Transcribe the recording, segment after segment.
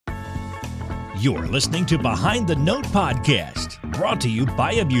You're listening to Behind the Note podcast, brought to you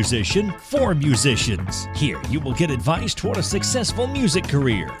by a musician for musicians. Here you will get advice toward a successful music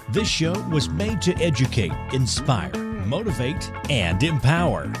career. This show was made to educate, inspire, motivate, and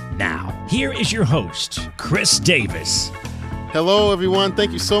empower. Now, here is your host, Chris Davis. Hello, everyone.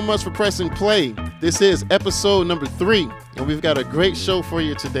 Thank you so much for pressing play. This is episode number 3, and we've got a great show for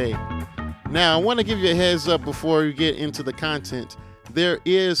you today. Now, I want to give you a heads up before we get into the content. There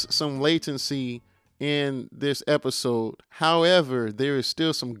is some latency in this episode. However, there is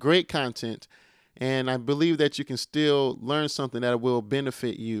still some great content, and I believe that you can still learn something that will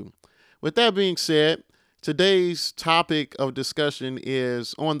benefit you. With that being said, today's topic of discussion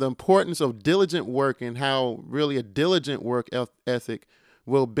is on the importance of diligent work and how really a diligent work ethic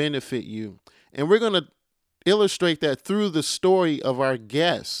will benefit you. And we're going to illustrate that through the story of our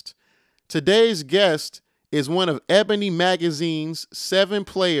guest. Today's guest is one of Ebony Magazine's 7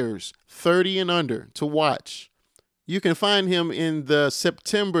 players, 30 and under, to watch. You can find him in the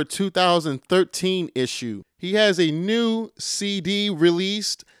September 2013 issue. He has a new CD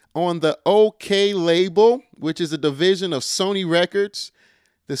released on the Okeh Label, which is a division of Sony Records.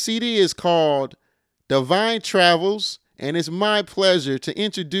 The CD is called Divine Travels, and it's my pleasure to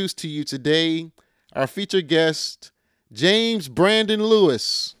introduce to you today our featured guest, James Brandon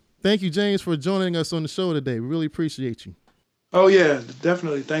Lewis. Thank you, James, for joining us on the show today. We really appreciate you. Oh, yeah,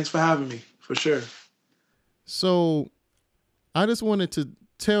 definitely. Thanks for having me, for sure. So I just wanted to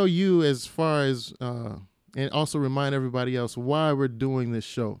tell you as far as, and also remind everybody else why we're doing this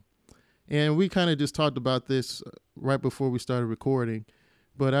show. And we kind of just talked about this right before we started recording,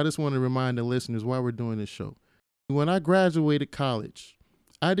 but I just want to remind the listeners why we're doing this show. When I graduated college,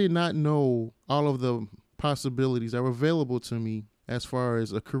 I did not know all of the possibilities that were available to me as far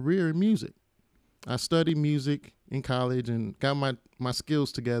as a career in music. I studied music in college and got my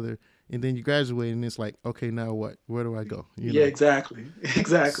skills together, and then you graduate and it's like, okay, now what? Where do I go? Yeah, exactly.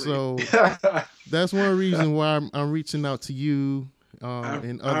 So that's one reason why I'm reaching out to you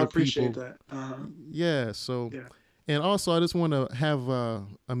and other I appreciate people. That. Uh-huh. Yeah. And also I just want to have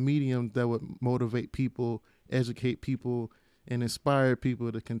a medium that would motivate people, educate people, and inspire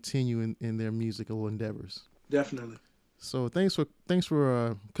people to continue in their musical endeavors. Definitely. So thanks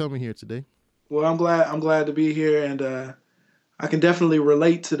for coming here today. Well, I'm glad to be here, and I can definitely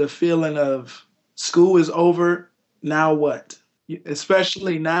relate to the feeling of school is over. Now what?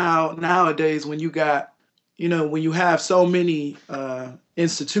 Especially nowadays when you got, when you have so many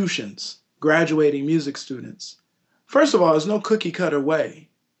institutions graduating music students. First of all, there's no cookie cutter way.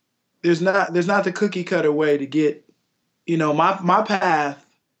 There's not the cookie cutter way to get. My path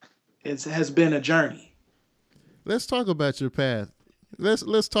has been a journey. Let's talk about your path.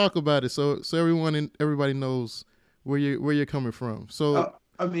 Let's talk about it so everybody knows where you're coming from. So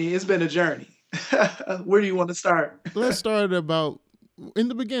it's been a journey. Where do you want to start? Let's start about in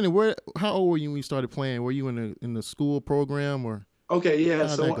the beginning. How old were you when you started playing? Were you in the school program or? Okay, yeah.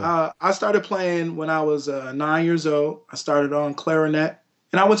 So I started playing when I was 9 years old. I started on clarinet,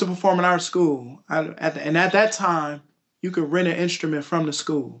 and I went to performing arts school. At that time, you could rent an instrument from the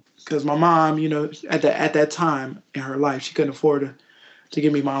school. Because my mom, at that time in her life, she couldn't afford to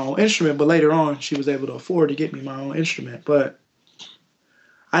give me my own instrument. But later on, she was able to afford to get me my own instrument. But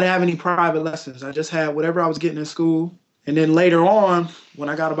I didn't have any private lessons. I just had whatever I was getting in school. And then later on, when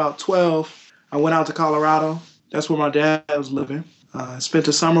I got about 12, I went out to Colorado. That's where my dad was living. I spent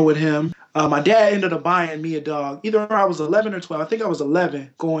the summer with him. My dad ended up buying me a dog. Either I was 11 or 12. I think I was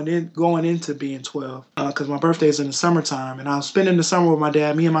 11 going into being 12 because my birthday is in the summertime. And I was spending the summer with my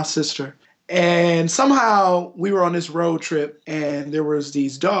dad, me and my sister. And somehow we were on this road trip and there was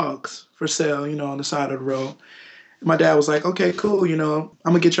these dogs for sale, on the side of the road. And my dad was like, okay, cool. I'm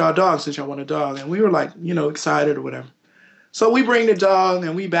going to get y'all a dog since y'all want a dog. And we were like, excited or whatever. So we bring the dog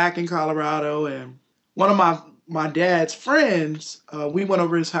and we back in Colorado. And one of my dad's friends, we went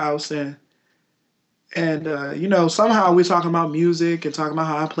over his house and somehow we're talking about music and talking about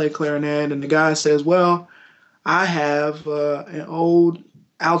how I play clarinet. And the guy says, well, I have an old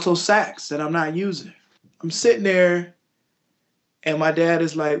alto sax that I'm not using. I'm sitting there and my dad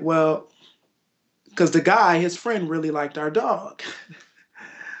is like, well, because the guy, his friend, really liked our dog.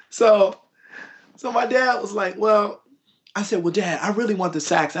 So my dad was like, well, I said, well, Dad, I really want the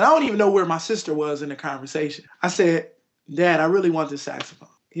sax. And I don't even know where my sister was in the conversation. I said, Dad, I really want this saxophone.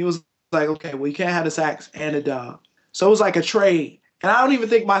 He was like, okay, well, you can't have the sax and a dog. So it was like a trade. And I don't even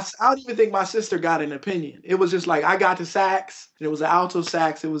think my sister got an opinion. It was just like, I got the sax. And it was an alto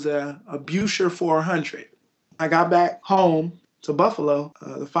sax. It was a Buscher 400. I got back home to Buffalo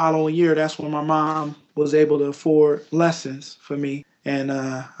the following year. That's when my mom was able to afford lessons for me. And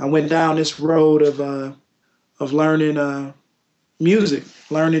I went down this road of learning music,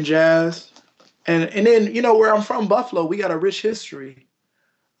 learning jazz. And then, where I'm from, Buffalo, we got a rich history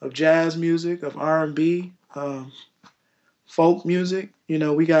of jazz music, of R&B, folk music.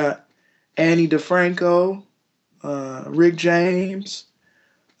 We got Annie DeFranco, Rick James,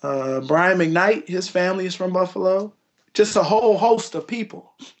 Brian McKnight. His family is from Buffalo. Just a whole host of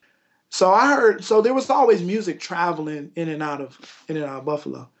people. So there was always music traveling in and out of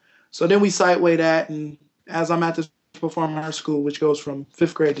Buffalo. So then we sideway that, and as I'm at this performing arts school, which goes from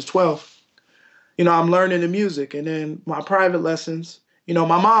 5th grade to 12th, I'm learning the music. And then my private lessons, my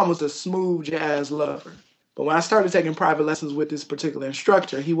mom was a smooth jazz lover. But when I started taking private lessons with this particular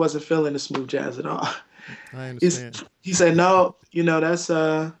instructor, he wasn't feeling the smooth jazz at all. I understand. He said, no, that's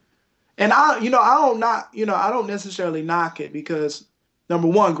and I don't necessarily knock it because number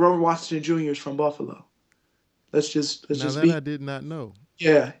one, Grover Washington Jr. is from Buffalo. Let's just I did not know.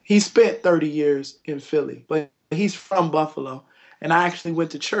 Yeah, he spent 30 years in Philly, but he's from Buffalo. And I actually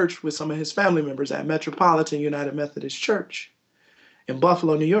went to church with some of his family members at Metropolitan United Methodist Church in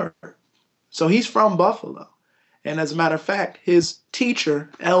Buffalo, New York. So he's from Buffalo. And as a matter of fact, his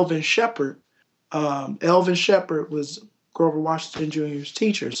teacher, Elvin Shepherd was Grover Washington Jr.'s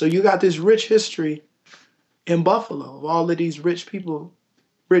teacher. So you got this rich history in Buffalo of all of these rich people,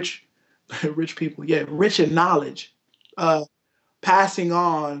 rich in knowledge, passing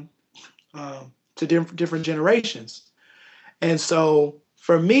on to different generations. And so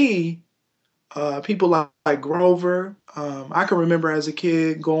for me, people like Grover, I can remember as a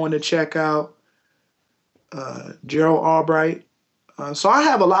kid going to check out Gerald Albright. So I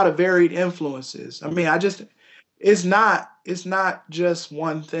have a lot of varied influences. I mean, it's not just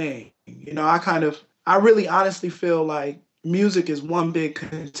one thing. I really honestly feel like music is one big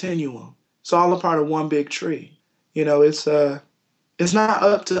continuum. It's all a part of one big tree. It's not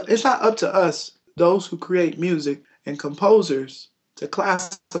up to us, those who create music and composers, to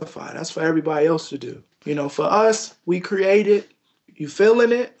classify. That's for everybody else to do. For us, we create it. You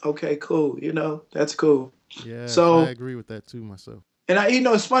feeling it? Okay, cool. That's cool. Yeah, So I agree with that too myself. And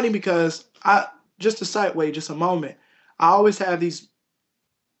it's funny because just a sideway, just a moment. I always have these,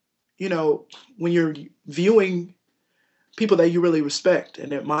 when you're viewing people that you really respect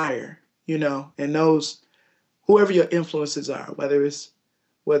and admire, and those, whoever your influences are, whether it's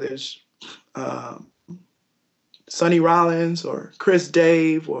Sonny Rollins or Chris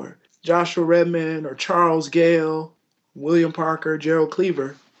Dave or Joshua Redman or Charles Gale, William Parker, Gerald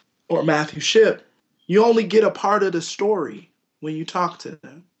Cleaver, or Matthew Shipp, you only get a part of the story when you talk to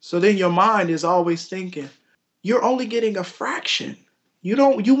them. So then your mind is always thinking, you're only getting a fraction.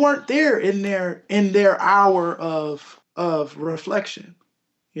 You weren't there in their hour of reflection,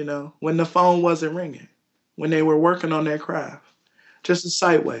 when the phone wasn't ringing, when they were working on their craft. Just a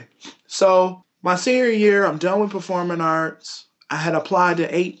sideway. So my senior year, I'm done with performing arts. I had applied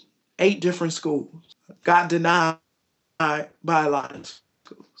to eight different schools. Got denied by a lot of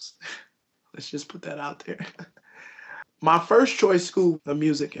schools. Let's just put that out there. My first choice school of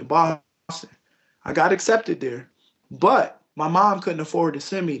music in Boston, I got accepted there, but my mom couldn't afford to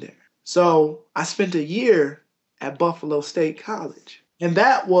send me there. So I spent a year at Buffalo State College. And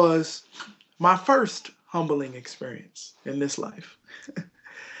that was my first humbling experience in this life.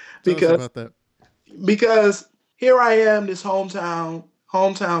 Tell us about that. Because here I am, this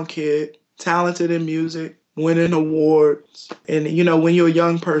hometown kid, talented in music, winning awards. And, when you're a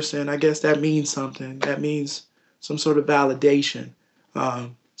young person, I guess that means something. That means some sort of validation.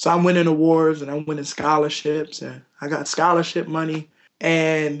 So I'm winning awards and I'm winning scholarships and I got scholarship money.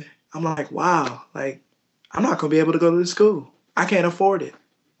 And I'm like, wow, I'm not going to be able to go to this school. I can't afford it.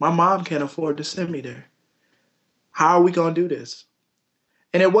 My mom can't afford to send me there. How are we going to do this?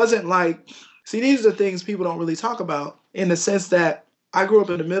 And it wasn't these are things people don't really talk about, in the sense that I grew up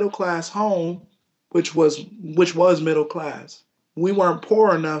in a middle class home, which was middle class. We weren't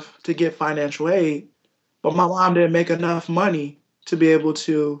poor enough to get financial aid, but my mom didn't make enough money to be able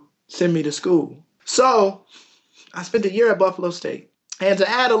to send me to school. So I spent a year at Buffalo State. And to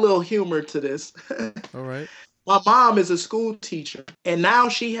add a little humor to this, all right, my mom is a school teacher, and now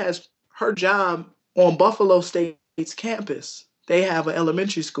she has her job on Buffalo State's campus. They have an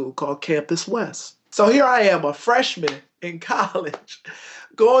elementary school called Campus West. So here I am, a freshman in college,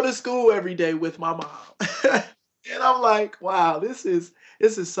 going to school every day with my mom. And I'm like, wow, this is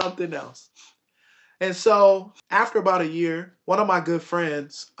something else. And so after about a year, one of my good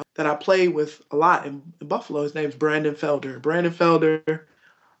friends that I played with a lot in Buffalo, his name's Brandon Felder. Brandon Felder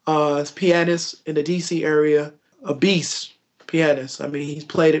is pianist in the DC area, a beast pianist. I mean, he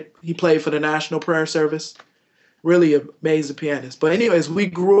played for the National Prayer Service. really amazing pianist. But anyways, we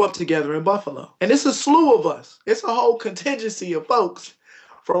grew up together in Buffalo. And it's a slew of us. It's a whole contingency of folks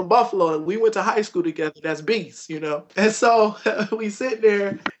from Buffalo. We went to high school together. That's beasts, you know. And so we sit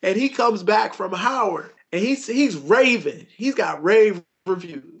there and he comes back from Howard and he's raving. He's got rave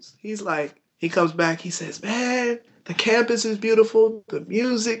reviews. He's like, he comes back, he says, man, the campus is beautiful. The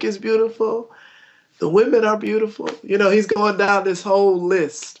music is beautiful. The women are beautiful. You know, he's going down this whole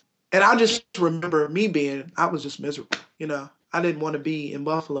list. And I just remember I was just miserable. You know, I didn't want to be in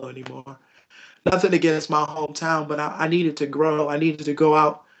Buffalo anymore. Nothing against my hometown, but I needed to grow. I needed to go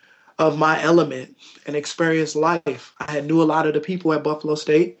out of my element and experience life. I had knew a lot of the people at Buffalo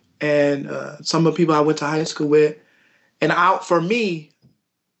State and some of the people I went to high school with. And for me,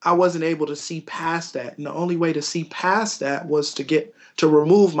 I wasn't able to see past that. And the only way to see past that was to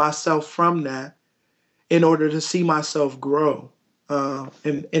remove myself from that in order to see myself grow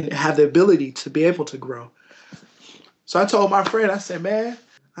and have the ability to be able to grow. So I told my friend, I said, man,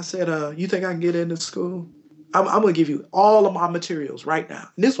 you think I can get into school? I'm going to give you all of my materials right now.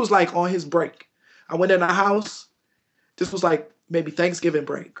 And this was like on his break. I went in the house. This was like maybe Thanksgiving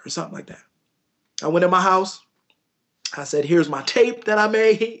break or something like that. I went in my house. I said, here's my tape that I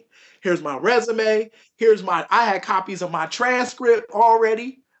made. Here's my resume. I had copies of my transcript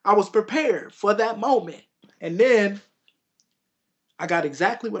already. I was prepared for that moment. And then I got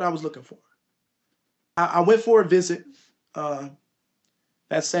exactly what I was looking for. I went for a visit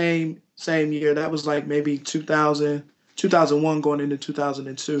that same year. That was like maybe 2001 going into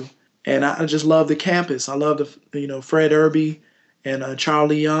 2002. And I just loved the campus. I loved Fred Irby and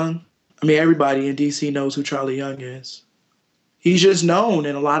Charlie Young. I mean, everybody in DC knows who Charlie Young is. He's just known,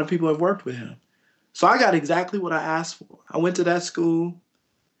 and a lot of people have worked with him. So I got exactly what I asked for. I went to that school,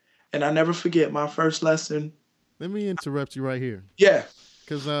 and I never forget my first lesson. Let me interrupt you right here. Yeah.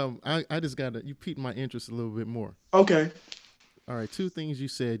 Because I just you piqued my interest a little bit more. Okay. All right, two things you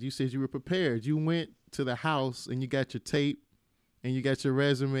said. You said you were prepared. You went to the house, and you got your tape, and you got your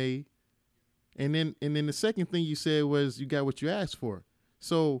resume. And then the second thing you said was you got what you asked for.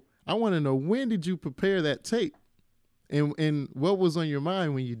 So I want to know, when did you prepare that tape? And what was on your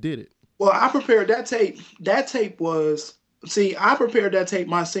mind when you did it? Well, I prepared that tape. I prepared that tape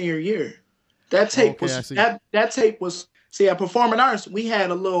my senior year. That tape that tape was at Performing Arts, we had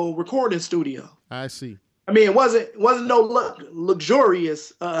a little recording studio. I see. I mean, it wasn't no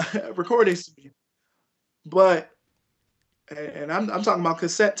luxurious recording studio. But and I'm talking about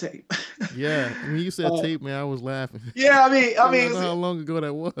cassette tape. Yeah, when you said tape, man, I was laughing. Yeah, I mean, I don't know how long ago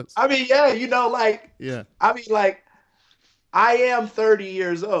that was. I mean, yeah, yeah. I mean, like, I am 30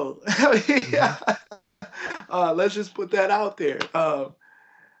 years old. Let's just put that out there.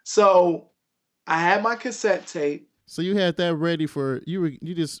 So I had my cassette tape. So you had that ready for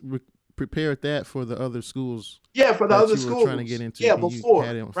prepared that for the other schools. Yeah, for the other schools. Were trying to get into. Yeah, before.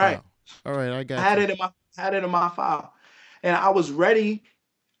 Had it on right. File. All right, I got. I had it in my file, and I was ready.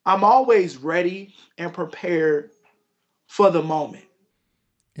 I'm always ready and prepared for the moment.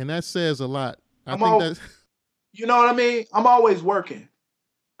 And that says a lot. I think that's. You know what I mean? I'm always working.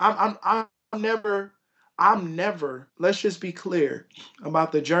 I'm never, let's just be clear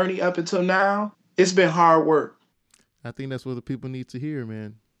about the journey up until now. It's been hard work. I think that's what the people need to hear,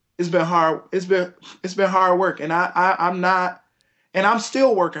 man. It's been hard. It's been hard work. And I'm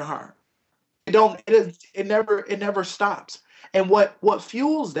still working hard. It never stops. And what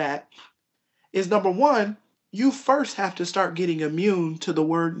fuels that is, number one, you first have to start getting immune to the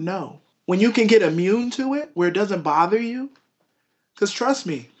word no. When you can get immune to it, where it doesn't bother you, because trust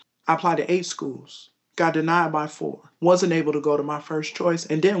me, I applied to 8 schools, got denied by 4, wasn't able to go to my first choice,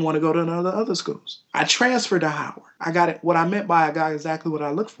 and didn't want to go to other schools. I transferred to Howard. I got it. What I meant by I got exactly what I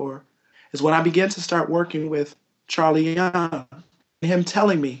looked for is when I began to start working with Charlie Young, him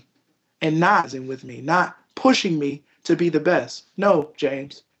telling me and not with me, not pushing me to be the best. No,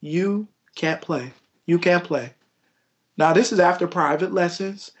 James, you can't play. You can't play. Now, this is after private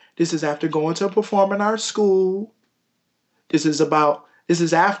lessons. This is after going to a performing arts school. This is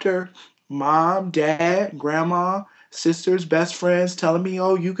after mom, dad, grandma, sisters, best friends telling me,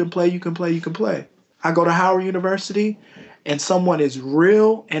 oh, you can play, you can play, you can play. I go to Howard University and someone is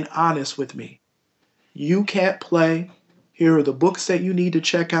real and honest with me. You can't play. Here are the books that you need to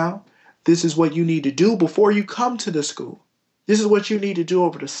check out. This is what you need to do before you come to the school. This is what you need to do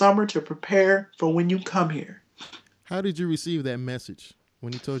over the summer to prepare for when you come here. How did you receive that message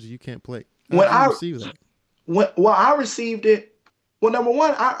when he told you can't play? When I received that? I received it. Well, number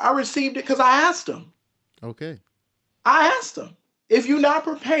one, I received it because I asked him. Okay. I asked him, if you're not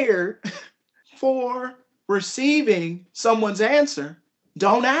prepared for receiving someone's answer,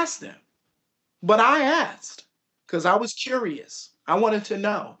 don't ask them. But I asked. because I was curious. I wanted to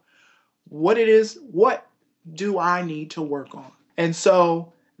know what it is, what do I need to work on? And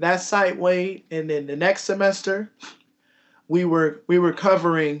so that site wait, and then the next semester, we were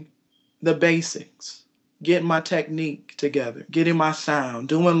covering the basics, getting my technique together, getting my sound,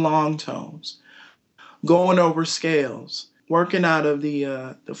 doing long tones, going over scales, working out of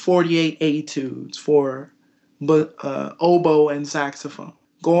the 48 etudes for oboe and saxophone,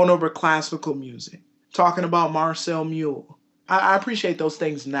 going over classical music, talking about Marcel Mule. I appreciate those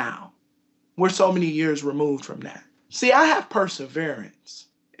things now. We're so many years removed from that. See, I have perseverance,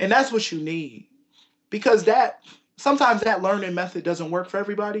 and that's what you need, because that sometimes that learning method doesn't work for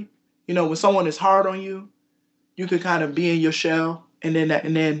everybody. When someone is hard on you, you could kind of be in your shell, and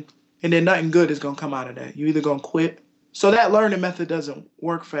then nothing good is gonna come out of that. You either gonna quit. So that learning method doesn't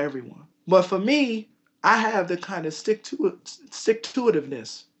work for everyone. But for me, I have the kind of stick to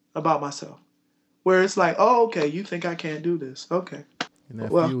itiveness about myself, where it's like, oh, okay, you think I can't do this? Okay, And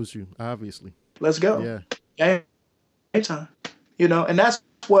that well, fuels you, obviously. let's go. Yeah. Anytime, and that's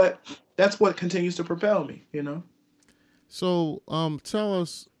what continues to propel me. So, tell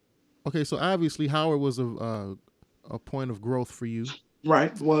us. Okay, so obviously Howard was a point of growth for you,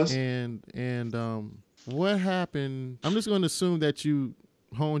 Right, was. and what happened? I'm just going to assume that you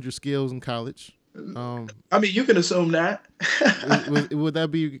honed your skills in college. I mean, you can assume that. Would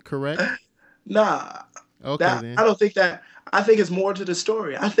that be correct? Nah, Okay, that then. I don't think that. I think it's more to the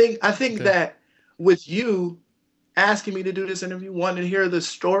story. I think Okay. that with you asking me to do this interview, wanting to hear the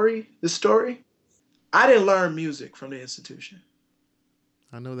story, I didn't learn music from the institution.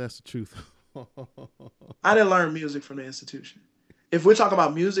 I know that's the truth. I didn't learn music from the institution. If we're talking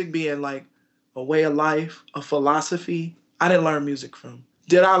about music being like a way of life, a philosophy, I didn't learn music from.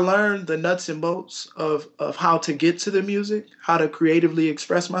 Did I learn the nuts and bolts of how to get to the music, how to creatively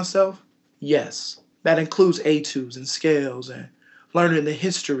express myself? Yes. That includes etudes and scales and learning the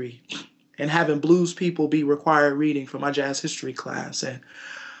history and having blues people be required reading for my jazz history class and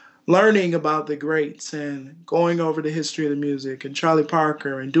learning about the greats and going over the history of the music and Charlie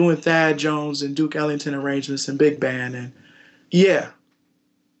Parker and doing Thad Jones and Duke Ellington arrangements and big band. And yeah,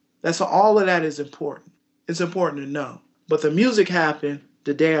 all of that is important. It's important to know. But the music happened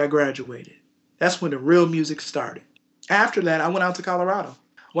the day I graduated. That's when the real music started. After that, I went out to Colorado.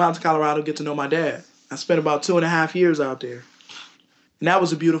 Went out to Colorado to get to know my dad. I spent about 2.5 years out there. And that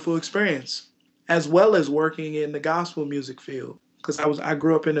was a beautiful experience, as well as working in the gospel music field. Because I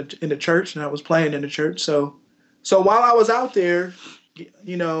grew up in the church and I was playing in the church. So while I was out there,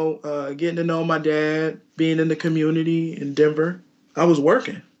 getting to know my dad, being in the community in Denver, I was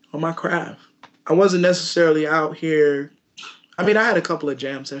working on my craft. I wasn't necessarily out here. I mean, I had a couple of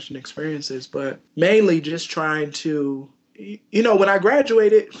jam session experiences, but mainly just trying to, when I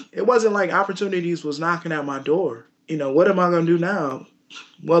graduated, it wasn't like opportunities was knocking at my door. What am I going to do now?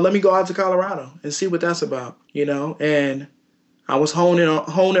 Well, let me go out to Colorado and see what that's about, and I was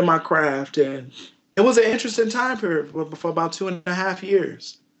honing my craft, and it was an interesting time period for about 2.5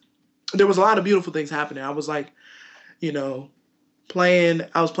 years. There was a lot of beautiful things happening. I was like, you know, I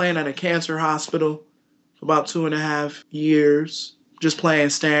was playing at a cancer hospital for about 2.5 years, just playing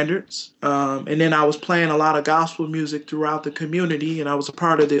standards. And then I was playing a lot of gospel music throughout the community, and I was a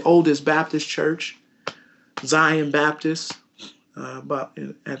part of the oldest Baptist church, Zion Baptist. But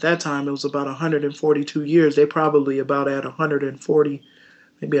at that time, it was about 142 years. They probably about at 140,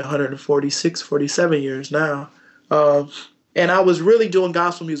 maybe 146, 47 years now. And I was really doing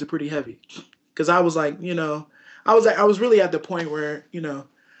gospel music pretty heavy, because I was like, I was really at the point where,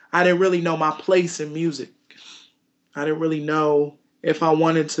 I didn't really know my place in music. I didn't really know if I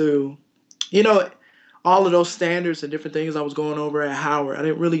wanted to, all of those standards and different things I was going over at Howard. I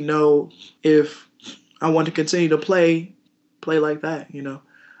didn't really know if I wanted to continue to play like that.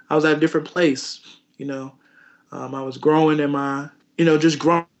 I was at a different place. I was growing in my, just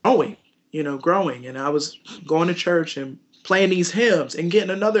growing, and I was going to church and playing these hymns and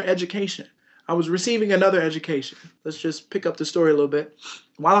getting another education. I was receiving another education. Let's just pick up the story a little bit.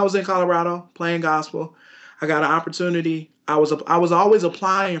 While I was in Colorado playing gospel, I got an opportunity. I was always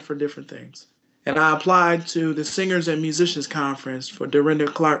applying for different things. And I applied to the Singers and Musicians Conference for Dorinda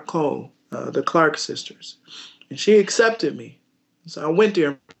Clark Cole, the Clark sisters. And she accepted me. So I went there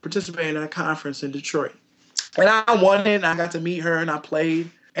and participated in that conference in Detroit. And I won it, and I got to meet her, and I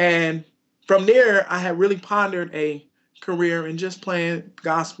played. And from there, I had really pondered a career in just playing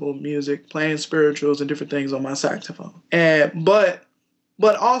gospel music, playing spirituals and different things on my saxophone. But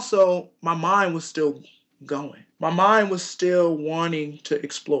also, my mind was still going. My mind was still wanting to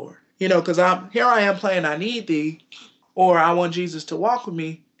explore. Because here I am playing I Need Thee, or I Want Jesus to Walk With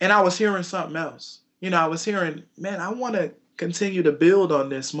Me, and I was hearing something else. I was hearing, man, I want to continue to build on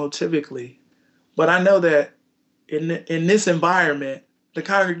this motivically, but I know that in this environment, the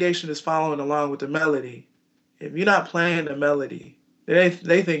congregation is following along with the melody. If you're not playing the melody, they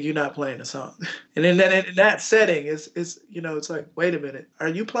think you're not playing the song. And in that setting, it's like, wait a minute, are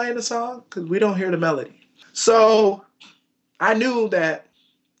you playing the song? Because we don't hear the melody. So I knew that.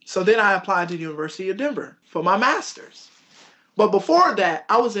 So then I applied to the University of Denver for my master's. But before that,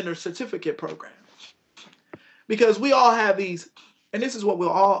 I was in a certificate program because we all have these, and this is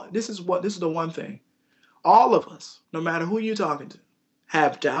the one thing. All of us, no matter who you're talking to,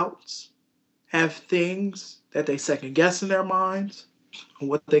 have doubts, have things that they second guess in their minds on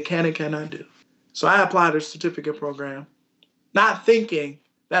what they can and cannot do. So I applied to a certificate program, not thinking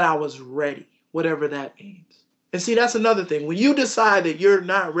that I was ready, whatever that means. And see, that's another thing. When you decide that you're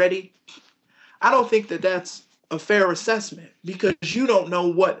not ready, I don't think that that's a fair assessment because you don't know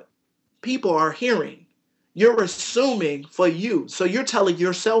what people are hearing. You're assuming for you. So you're telling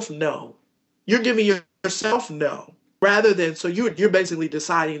yourself no. You're giving yourself no. Rather than, so you're basically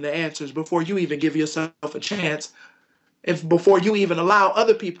deciding the answers before you even give yourself a chance, before you even allow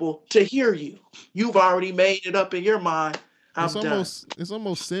other people to hear you. You've already made it up in your mind. It's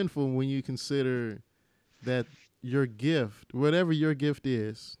almost sinful when you consider that your gift, whatever your gift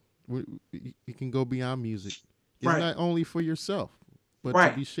is, it can go beyond music. It's right. Not only for yourself, but right.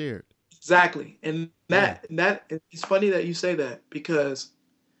 to be shared. Exactly. And that it's funny that you say that because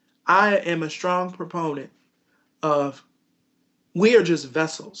I am a strong proponent of we are just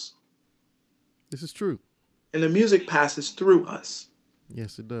vessels. This is true. And the music passes through us.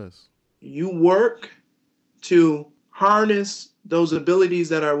 Yes, it does. You work to harness those abilities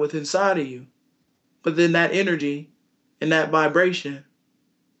that are within inside of you. But then that energy and that vibration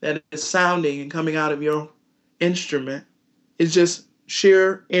that is sounding and coming out of your instrument is just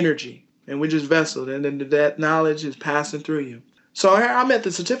sheer energy. And we're just vessels. And then that knowledge is passing through you. So I'm at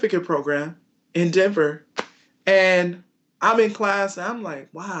the certificate program in Denver. And I'm in class and I'm like,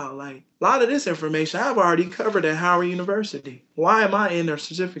 wow, like a lot of this information I've already covered at Howard University. Why am I in their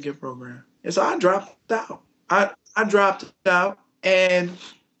certificate program? And so I dropped out. I dropped out and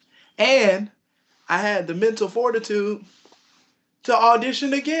I had the mental fortitude to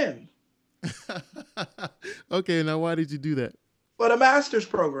audition again. Okay, now why did you do that? For the master's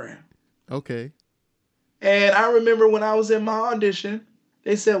program. Okay. And I remember when I was in my audition,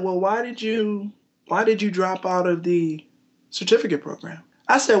 they said, well, why did you drop out of the certificate program?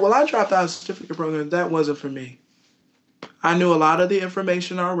 I said, well, I dropped out of the certificate program. That wasn't for me. I knew a lot of the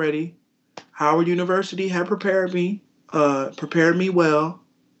information already. Howard University had prepared me well.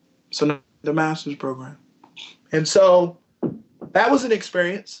 So the master's program. And so that was an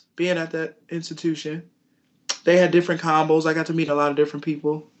experience being at that institution. They had different combos. I got to meet a lot of different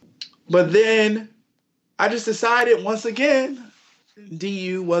people. But then I just decided once again,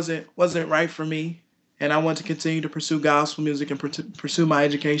 DU wasn't right for me. And I wanted to continue to pursue gospel music and pursue my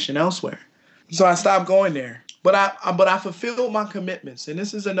education elsewhere. So I stopped going there. But I fulfilled my commitments. And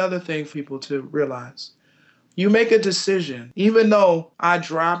this is another thing for people to realize. You make a decision, even though I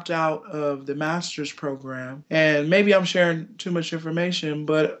dropped out of the master's program, and maybe I'm sharing too much information,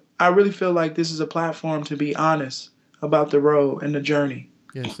 but I really feel like this is a platform to be honest about the road and the journey.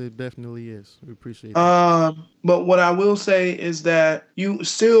 Yes, it definitely is. We appreciate that. But what I will say is that you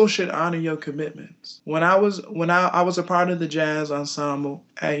still should honor your commitments. When I was a part of the jazz ensemble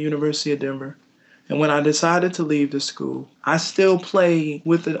at University of Denver, and when I decided to leave the school, I still played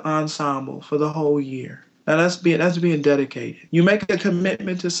with the ensemble for the whole year. Now that's being dedicated. You make a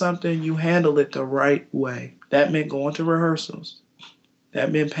commitment to something, you handle it the right way. That meant going to rehearsals.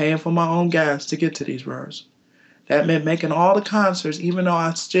 That meant paying for my own gas to get to these rehearsals. That meant making all the concerts, even though I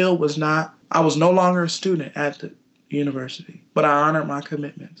was no longer a student at the university, but I honored my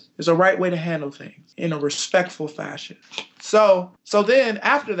commitments. It's a right way to handle things in a respectful fashion. So then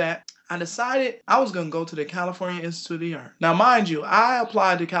after that, I decided I was going to go to the California Institute of the Arts. Now, mind you, I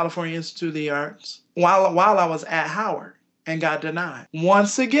applied to California Institute of the Arts while I was at Howard and got denied.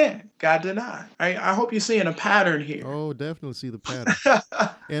 Once again, got denied. I hope you're seeing a pattern here. Oh, definitely see the pattern.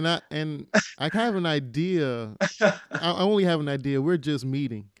 and I have an idea. I only have an idea. We're just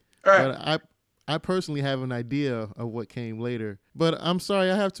meeting. All right. But I personally have an idea of what came later. But I'm sorry,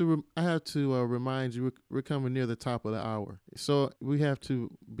 I have to remind you we're coming near the top of the hour, so we have to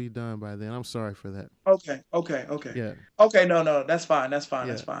be done by then. I'm sorry for that. Okay. Yeah. Okay. No, that's fine. Yeah.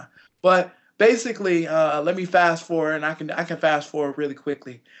 That's fine. But basically, let me fast forward, and I can fast forward really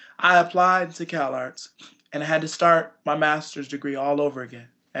quickly. I applied to CalArts, and I had to start my master's degree all over again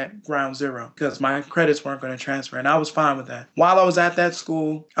at ground zero because my credits weren't going to transfer, and I was fine with that. While I was at that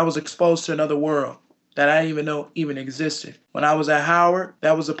school, I was exposed to another world. that I didn't even know even existed. When I was at Howard,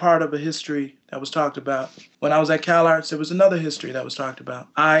 that was a part of a history that was talked about. When I was at Cal Arts, there was another history that was talked about,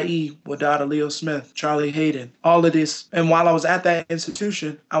 i.e. Wadada Leo Smith, Charlie Hayden, all of this. And while I was at that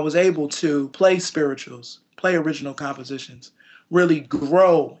institution, I was able to play spirituals, play original compositions, really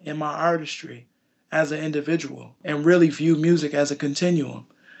grow in my artistry as an individual, and really view music as a continuum.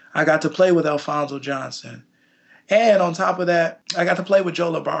 I got to play with Alphonso Johnson. And on top of that, I got to play with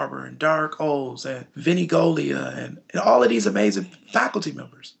Jola Barber and Dark O's and Vinnie Golia and all of these amazing faculty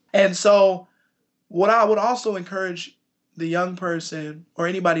members. And so what I would also encourage the young person or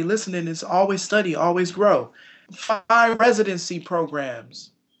anybody listening is always study, always grow. Find residency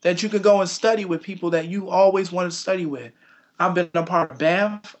programs that you can go and study with people that you always want to study with. I've been a part of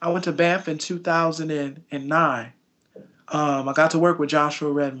BAMF. I went to BAMF in 2009. I got to work with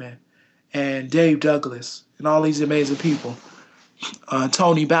Joshua Redman and Dave Douglas and all these amazing people.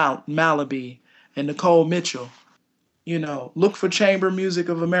 Tony Malaby and Nicole Mitchell. You know, look for Chamber Music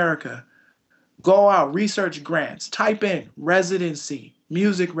of America. Go out, research grants, type in residency,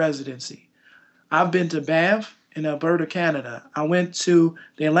 music residency. I've been to Banff in Alberta, Canada. I went to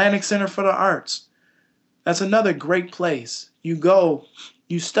the Atlantic Center for the Arts. That's another great place. You go,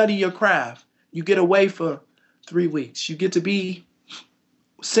 you study your craft, you get away for 3 weeks. You get to be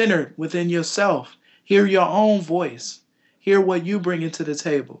centered within yourself, hear your own voice, hear what you bring into the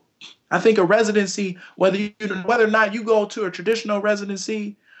table. I think a residency, whether or not you go to a traditional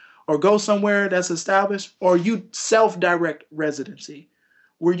residency or go somewhere that's established, or you self-direct residency,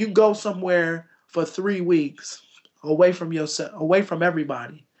 where you go somewhere for 3 weeks away from yourself, away from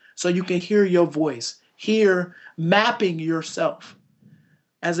everybody, so you can hear your voice, hear mapping yourself.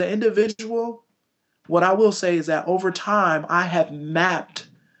 As an individual, what I will say is that over time, I have mapped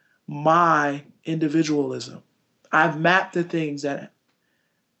my individualism. I've mapped the things that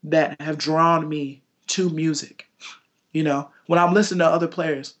have drawn me to music. You know, when I'm listening to other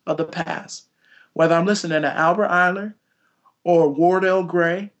players of the past, whether I'm listening to Albert Ayler or Wardell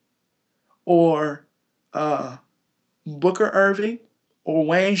Gray or Booker Irving or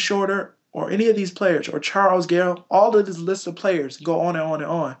Wayne Shorter or any of these players or Charles Gale, all of this list of players go on and on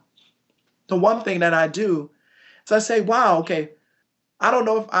and on. The one thing that I do is I say, wow, okay, I don't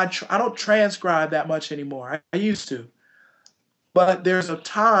know if I don't transcribe that much anymore. I used to. But there's a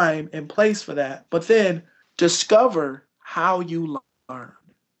time and place for that. But then discover how you learn.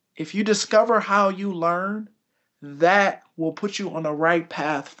 If you discover how you learn, that will put you on the right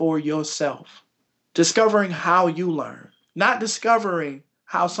path for yourself. Discovering how you learn, not discovering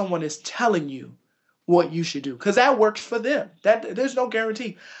how someone is telling you what you should do, because that works for them. There's no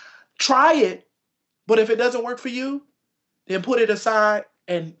guarantee. Try it, but if it doesn't work for you, then put it aside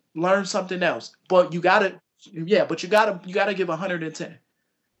and learn something else. But you gotta give 110.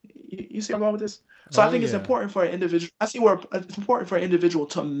 You see where I'm going with this? So I think it's important for an individual. I see where it's important for an individual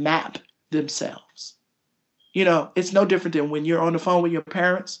to map themselves. You know, it's no different than when you're on the phone with your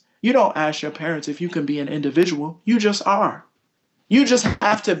parents. You don't ask your parents if you can be an individual. You just are. You just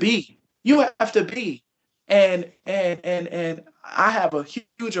have to be. You have to be. And I have a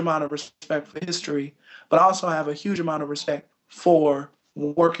huge amount of respect for history, but I also have a huge amount of respect for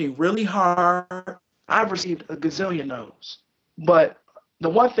working really hard. I've received a gazillion no's, but the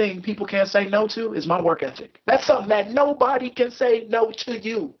one thing people can't say no to is my work ethic. That's something that nobody can say no to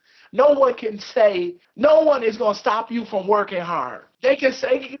you. No one is going to stop you from working hard. They can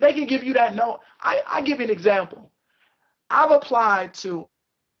give you that no. I give you an example. I've applied to,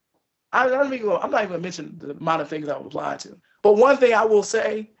 I'm not even going to mention the amount of things I've applied to. But one thing I will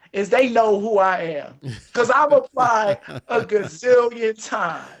say is they know who I am, because I've applied a gazillion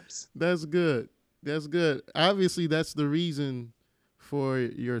times. That's good. That's good. Obviously, that's the reason for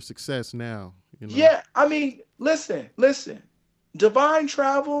your success now. You know? Yeah, I mean, listen. Divine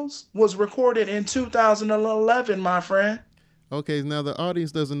Travels was recorded in 2011, my friend. Okay, now the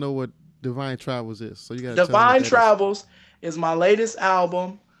audience doesn't know what Divine Travels is, so you got to Divine Travels is my latest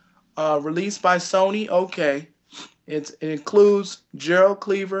album, released by Sony Okeh. It includes Gerald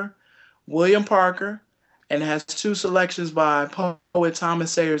Cleaver, William Parker, and has 2 selections by poet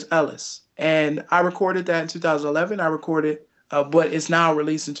Thomas Sayers Ellis. And I recorded that in 2011. But it's now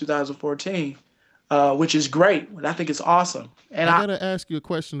released in 2014, which is great. I think it's awesome. And I got to ask you a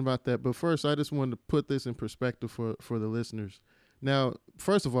question about that. But first, I just wanted to put this in perspective for the listeners. Now,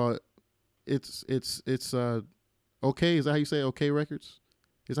 first of all, it's Okeh. Is that how you say Okeh Records?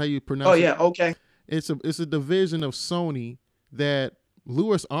 Is how you pronounce it? Oh, yeah, Okeh. It's a division of Sony that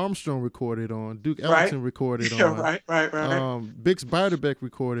Louis Armstrong recorded on, Duke Ellington recorded on, right. Bix Beiderbecke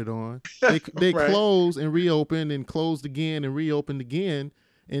recorded on. They right. Closed and reopened and closed again and reopened again,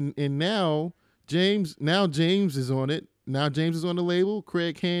 and now James is on it. Now James is on the label.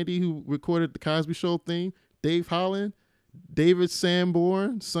 Craig Handy, who recorded the Cosby Show theme. Dave Holland, David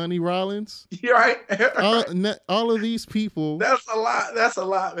Sanborn, Sonny Rollins. You're right. All of these people. That's a lot. That's a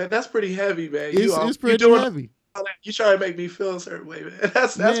lot, man. That's pretty heavy, man. It's pretty heavy. You try to make me feel a certain way, man.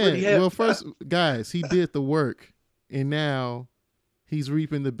 That's pretty heavy. Well, first, guys, he did the work, and now he's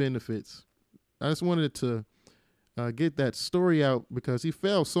reaping the benefits. I just wanted to get that story out because he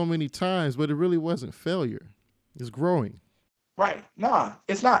failed so many times, but it really wasn't failure. It's growing. Right. Nah,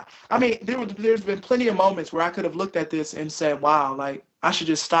 it's not. I mean, there's been plenty of moments where I could have looked at this and said, wow, like, I should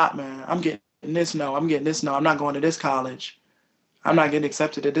just stop, man. I'm getting this no. I'm getting this no. I'm not going to this college. I'm not getting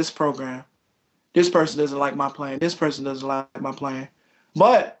accepted at this program. This person doesn't like my playing. This person doesn't like my playing.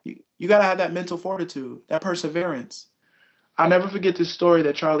 But you got to have that mental fortitude, that perseverance. I'll never forget this story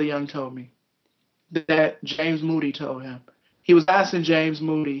that Charlie Young told me, that James Moody told him. He was asking James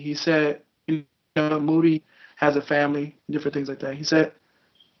Moody, he said, Moody has a family, different things like that. He said,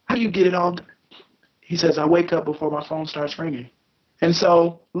 how do you get it all done? He says, I wake up before my phone starts ringing. And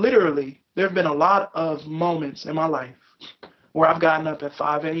so literally, there have been a lot of moments in my life where I've gotten up at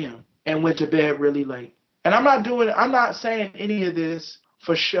 5 a.m. and went to bed really late. And I'm not saying any of this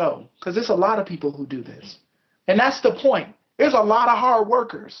for show, because there's a lot of people who do this. And that's the point. There's a lot of hard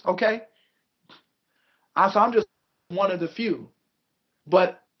workers, okay? So I'm just one of the few.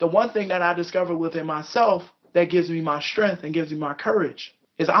 But the one thing that I discovered within myself that gives me my strength and gives me my courage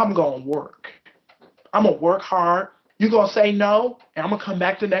is I'm going to work. I'm going to work hard. You're going to say no, and I'm going to come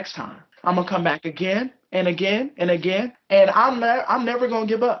back the next time. I'm going to come back again and again and again. And I'm never going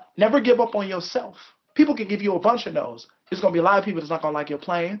to give up. Never give up on yourself. People can give you a bunch of no's. There's going to be a lot of people that's not going to like your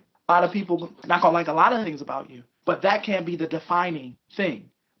playing. A lot of people not going to like a lot of things about you. But that can't be the defining thing.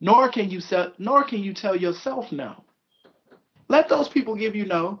 Nor can you tell yourself no. Let those people give you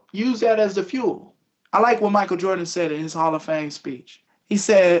no. Use that as the fuel. I like what Michael Jordan said in his Hall of Fame speech. He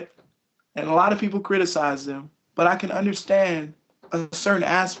said, and a lot of people criticized him, but I can understand a certain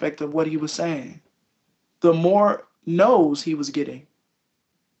aspect of what he was saying. The more no's he was getting,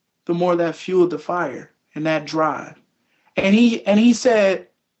 the more that fueled the fire and that drive. And he said,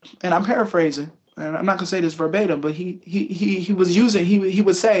 and I'm paraphrasing, and I'm not gonna say this verbatim, but he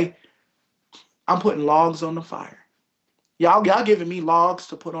would say, I'm putting logs on the fire. Y'all giving me logs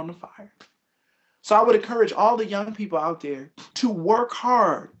to put on the fire. So I would encourage all the young people out there to work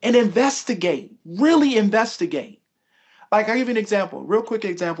hard and investigate, really investigate. Like, I'll give you an example, real quick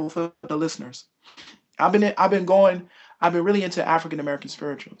example for the listeners. I've been really into African American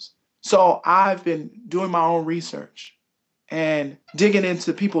spirituals. So I've been doing my own research and digging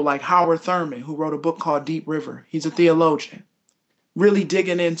into people like Howard Thurman, who wrote a book called Deep River. He's a theologian. Really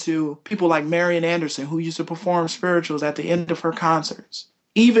digging into people like Marian Anderson, who used to perform spirituals at the end of her concerts.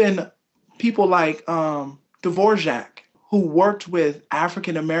 Even people like Dvorak, who worked with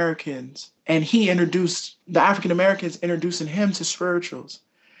African Americans, and he introduced the African Americans, introducing him to spirituals,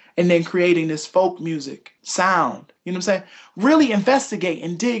 and then creating this folk music sound. You know what I'm saying? Really investigate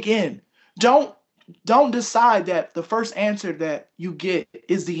and dig in. Don't decide that the first answer that you get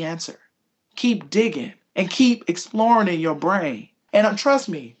is the answer. Keep digging and keep exploring in your brain. And trust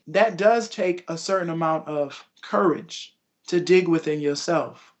me, that does take a certain amount of courage to dig within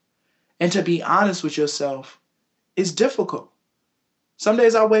yourself. And to be honest with yourself is difficult. Some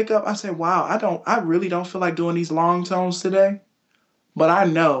days I wake up, I say, wow, I really don't feel like doing these long tones today. But I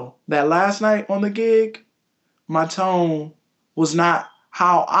know that last night on the gig, my tone was not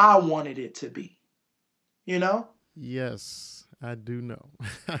how I wanted it to be. You know? Yes, I do know.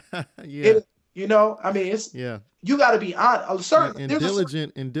 Yeah. You got to be honest.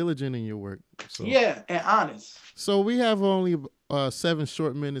 Diligent in your work. So. Yeah, and honest. So we have only 7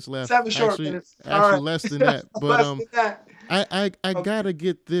 short minutes left. 7 short minutes. Actually, less than that. But I okay. gotta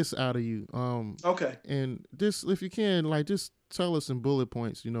get this out of you. Okay. And this, if you can, like, just tell us some bullet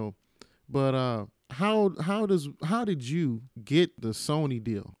points, you know. But how did you get the Sony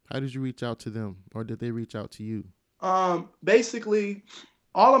deal? How did you reach out to them, or did they reach out to you? Basically,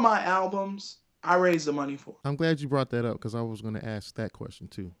 all of my albums, I raised the money for. I'm glad you brought that up because I was going to ask that question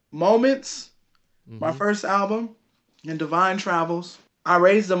too. Moments, my first album, and Divine Travels, I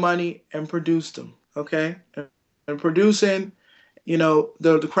raised the money and produced them. Okay, and producing, you know,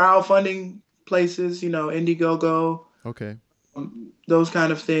 the crowdfunding places, you know, Indiegogo. Okay. Those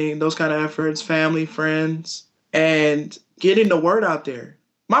kind of things, those kind of efforts, family, friends, and getting the word out there.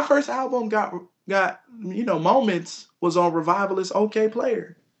 My first album got you know, Moments was on Revivalist OK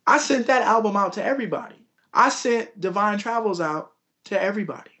Player. I sent that album out to everybody. I sent Divine Travels out to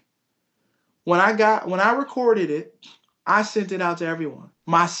everybody. When I recorded it, I sent it out to everyone.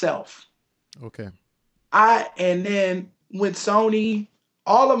 Myself. Okay. And then with Sony,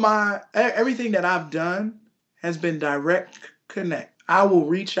 all of everything that I've done has been direct connect. I will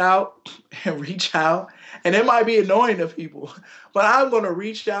reach out and reach out, and it might be annoying to people, but I'm going to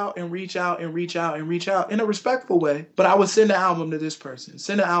reach out and reach out and reach out and reach out in a respectful way. But I would send an album to this person,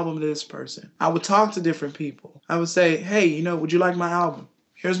 send an album to this person. I would talk to different people. I would say, hey, would you like my album?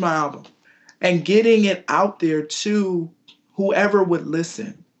 Here's my album. And getting it out there to whoever would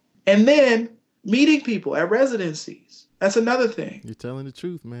listen. And then meeting people at residencies. That's another thing. You're telling the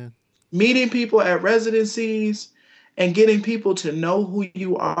truth, man. Meeting people at residencies and getting people to know who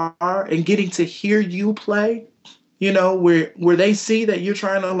you are and getting to hear you play, where they see that you're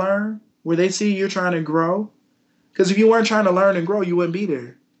trying to learn, where they see you're trying to grow. Because if you weren't trying to learn and grow, you wouldn't be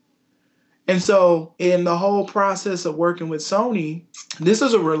there. And so in the whole process of working with Sony, this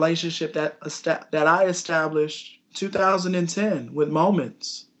is a relationship that I established 2010 with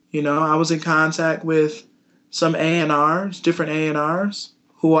Moments. I was in contact with some A&Rs, different A&Rs,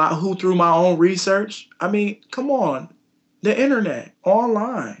 who through my own research, come on, the internet,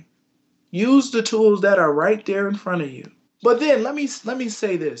 online, use the tools that are right there in front of you. But then let me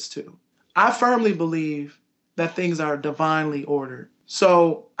say this too. I firmly believe that things are divinely ordered.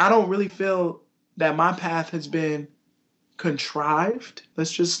 So I don't really feel that my path has been contrived.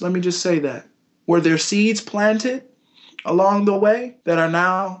 Let me just say that. Were there seeds planted along the way that are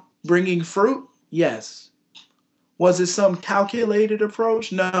now bringing fruit? Yes. Was it some calculated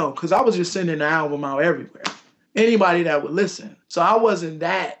approach? No, because I was just sending the album out everywhere. Anybody that would listen. So I wasn't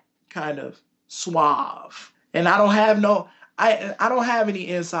that kind of suave. And I don't have any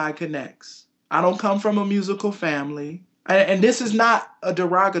inside connects. I don't come from a musical family. And this is not a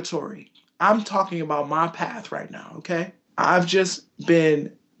derogatory. I'm talking about my path right now, okay? I've just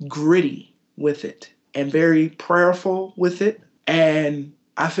been gritty with it and very prayerful with it. And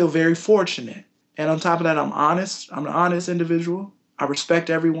I feel very fortunate. And on top of that, I'm honest. I'm an honest individual. I respect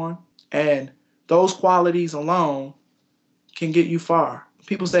everyone. And those qualities alone can get you far.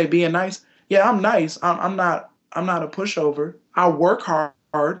 People say being nice. Yeah, I'm nice. I'm not a pushover. I work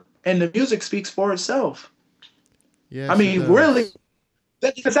hard and the music speaks for itself. Yes, really,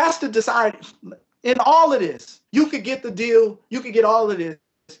 because that's the decide in all of this. You could get the deal, you could get all of this,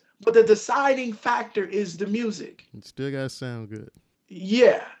 but the deciding factor is the music. It still gotta sound good.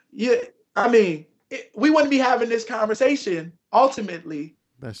 Yeah. We wouldn't be having this conversation ultimately.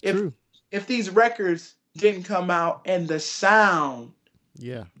 That's true. If these records didn't come out and the sound,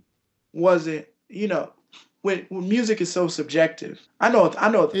 wasn't, when music is so subjective. I know.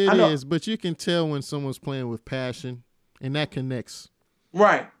 It is, but you can tell when someone's playing with passion, and that connects.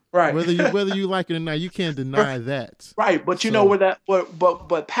 Right. Whether you like it or not, you can't deny that. Right, but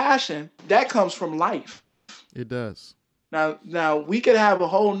but passion, that comes from life. It does. Now we could have a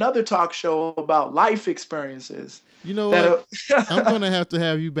whole nother talk show about life experiences. You know what? I'm gonna have to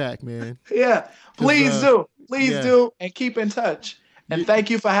have you back, man. Yeah, please do, and keep in touch. And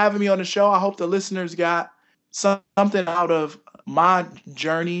thank you for having me on the show. I hope the listeners got something out of my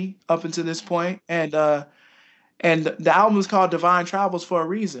journey up until this point. And the album is called Divine Travels for a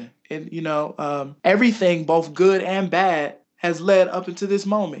reason. And, everything, both good and bad, has led up into this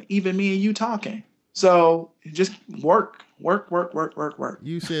moment, even me and you talking. So just work.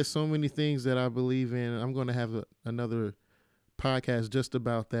 You said so many things that I believe in. I'm going to have another podcast just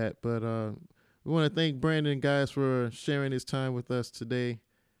about that. But we want to thank Brandon, guys, for sharing his time with us today.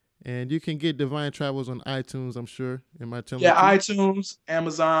 And you can get Divine Travels on iTunes, I'm sure. Am I telling you? Yeah, iTunes,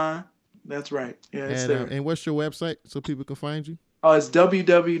 Amazon. That's right. Yeah, it's there. And what's your website so people can find you? Oh, it's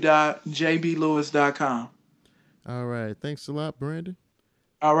www.jblewis.com. All right. Thanks a lot, Brandon.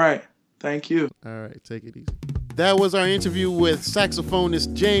 All right. Thank you. All right. Take it easy. That was our interview with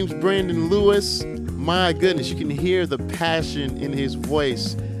saxophonist James Brandon Lewis. My goodness, you can hear the passion in his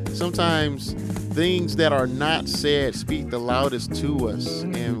voice. Sometimes things that are not said speak the loudest to us.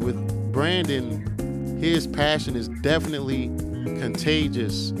 And with Brandon, his passion is definitely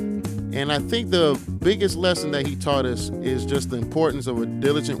contagious. And I think the biggest lesson that he taught us is just the importance of a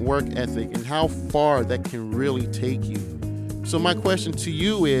diligent work ethic and how far that can really take you. So my question to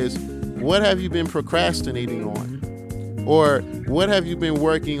you is, what have you been procrastinating on? Or what have you been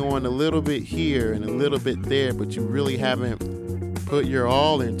working on a little bit here and a little bit there, but you really haven't put your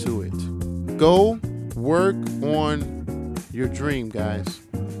all into it? Go work on your dream, guys.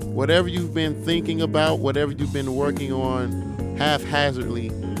 Whatever you've been thinking about, whatever you've been working on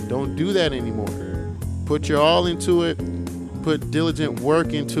haphazardly, don't do that anymore. Put your all into it, put diligent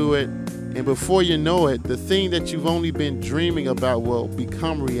work into it, and before you know it, the thing that you've only been dreaming about will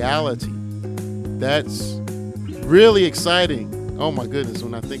become reality. That's really exciting. Oh my goodness,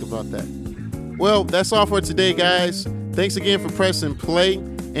 when I think about that. Well, that's all for today, guys. Thanks again for pressing play.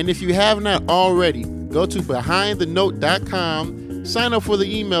 And if you have not already, go to behindthenote.com, sign up for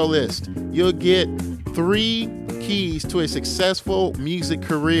the email list. You'll get 3 keys to a successful music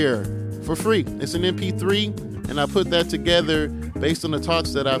career for free. It's an MP3, and I put that together based on the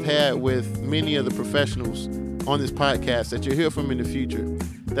talks that I've had with many of the professionals on this podcast that you'll hear from in the future.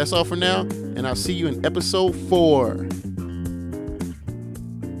 That's all for now, and I'll see you in episode 4.